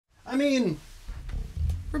I mean,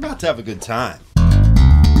 we're about to have a good time.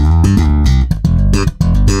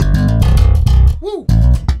 Woo!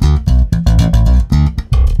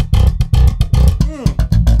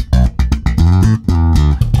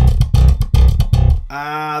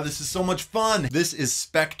 This is so much fun. This is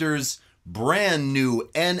Spector's brand new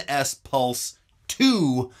NS Pulse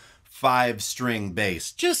II 5-string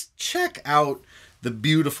bass. Just check out the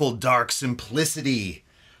beautiful dark simplicity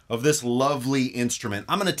of this lovely instrument.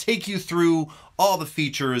 I'm gonna take you through all the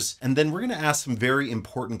features, and then we're gonna ask some very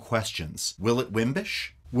important questions. Will it Wimbish?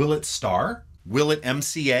 Will it star? Will it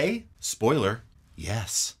MCA? Spoiler,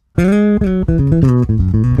 yes.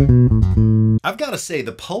 I've got to say,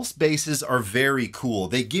 the Pulse basses are very cool.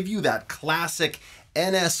 They give you that classic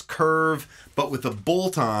NS curve, but with a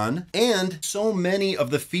bolt-on, and so many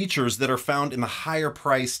of the features that are found in the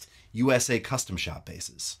higher-priced USA custom shop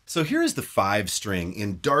basses. So here's the 5-string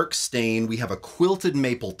in dark stain. We have a quilted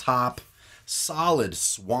maple top, solid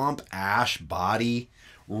swamp ash body,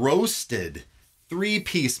 roasted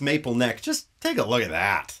 3-piece maple neck. Just take a look at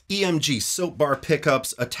that. EMG soap bar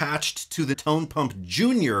pickups attached to the TonePump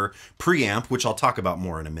Jr. preamp, which I'll talk about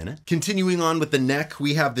more in a minute. Continuing on with the neck,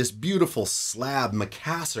 we have this beautiful slab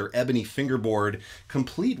Macassar ebony fingerboard,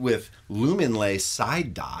 complete with luminlay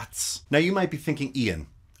side dots. Now you might be thinking, Ian,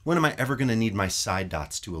 when am I ever gonna need my side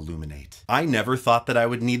dots to illuminate? I never thought that I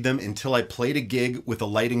would need them until I played a gig with a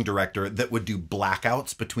lighting director that would do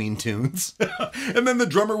blackouts between tunes. And then the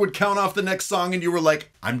drummer would count off the next song and you were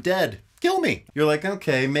like, I'm dead, kill me. You're like,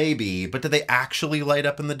 okay, maybe, but do they actually light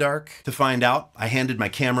up in the dark? To find out, I handed my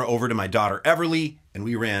camera over to my daughter Everly and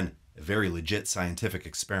we ran a very legit scientific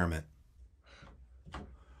experiment.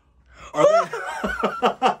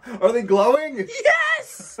 Are they glowing?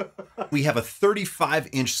 Yes! We have a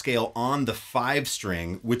 35-inch scale on the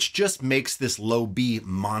 5-string, which just makes this low B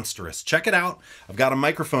monstrous. Check it out. I've got a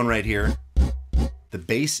microphone right here. The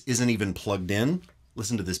bass isn't even plugged in.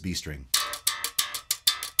 Listen to this B string.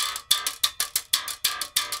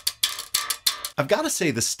 I've got to say,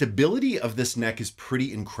 the stability of this neck is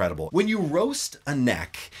pretty incredible. When you roast a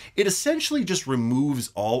neck, it essentially just removes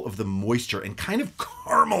all of the moisture and kind of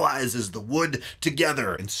caramelizes the wood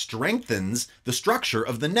together and strengthens the structure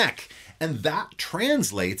of the neck. And that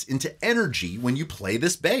translates into energy when you play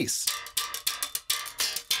this bass.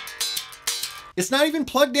 It's not even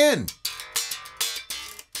plugged in.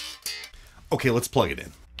 Okay, let's plug it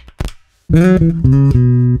in.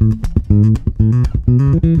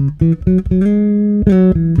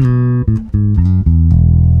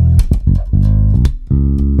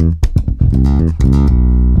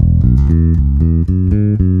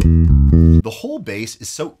 The whole bass is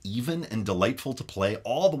so even and delightful to play,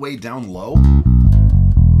 all the way down low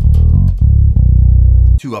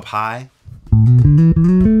to up high.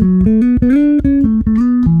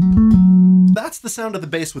 That's the sound of the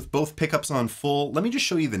bass with both pickups on full. Let me just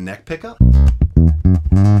show you the neck pickup.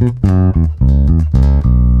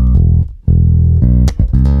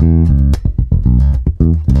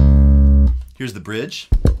 Here's the bridge.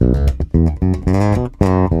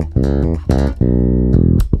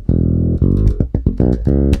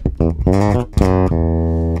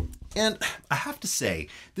 And I have to say,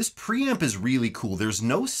 this preamp is really cool. There's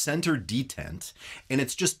no center detent, and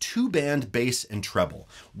it's just 2-band bass and treble.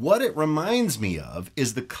 What it reminds me of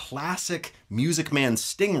is the classic Music Man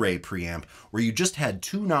Stingray preamp, where you just had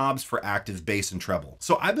 2 knobs for active bass and treble.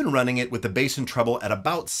 So I've been running it with the bass and treble at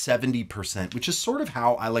about 70%, which is sort of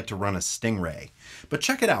how I like to run a Stingray. But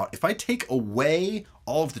check it out. If I take away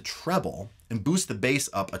all of the treble and boost the bass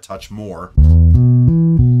up a touch more,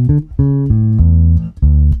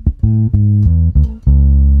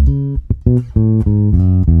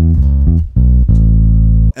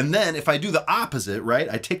 and then if I do the opposite, right?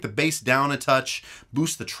 I take the bass down a touch,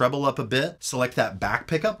 boost the treble up a bit, select that back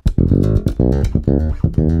pickup.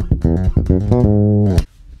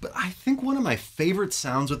 But I think one of my favorite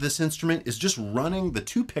sounds with this instrument is just running the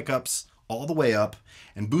 2 pickups all the way up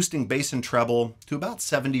and boosting bass and treble to about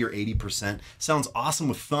 70 or 80%. Sounds awesome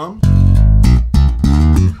with thumb.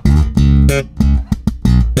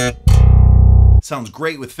 Sounds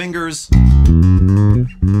great with fingers.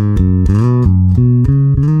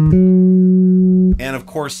 And of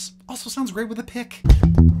course, also sounds great with a pick.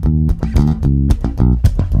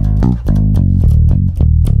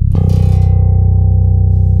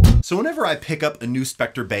 So whenever I pick up a new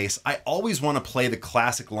Spector bass, I always want to play the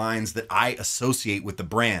classic lines that I associate with the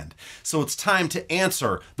brand. So it's time to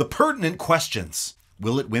answer the pertinent questions.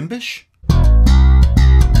 Will it Wimbish?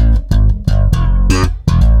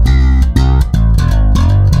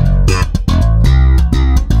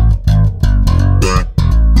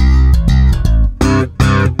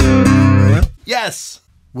 Yes!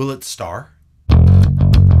 Will it star?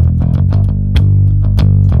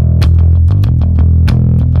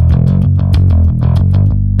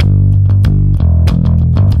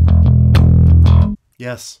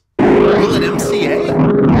 Yes. Will it MCA?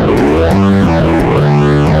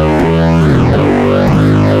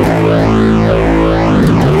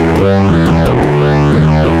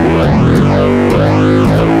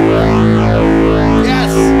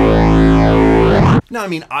 Yes! Now, I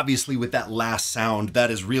mean, obviously with that last sound, that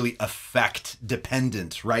is really effect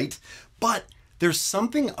dependent, right? But there's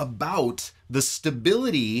something about the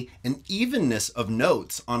stability and evenness of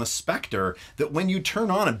notes on a Spector that when you turn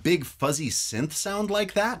on a big fuzzy synth sound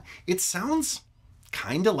like that, it sounds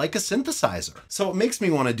kind of like a synthesizer. So it makes me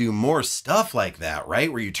want to do more stuff like that, right?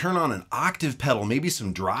 Where you turn on an octave pedal, maybe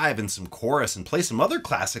some drive and some chorus, and play some other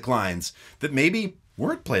classic lines that maybe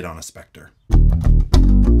weren't played on a Spector.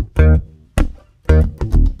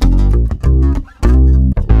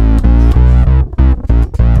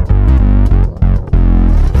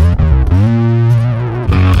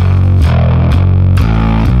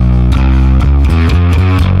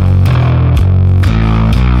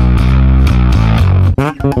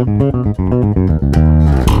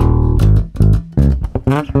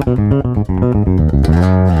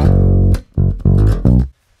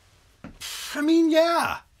 I mean,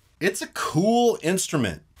 yeah, it's a cool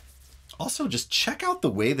instrument. Also, just check out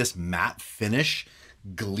the way this matte finish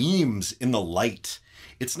gleams in the light.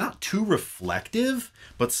 It's not too reflective,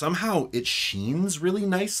 but somehow it sheens really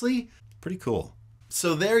nicely. Pretty cool.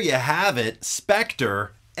 So there you have it,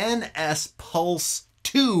 Spector NS Pulse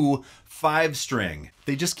II 5-string.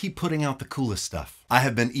 They just keep putting out the coolest stuff. I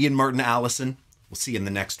have been Ian Allison. We'll see you in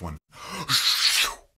the next one.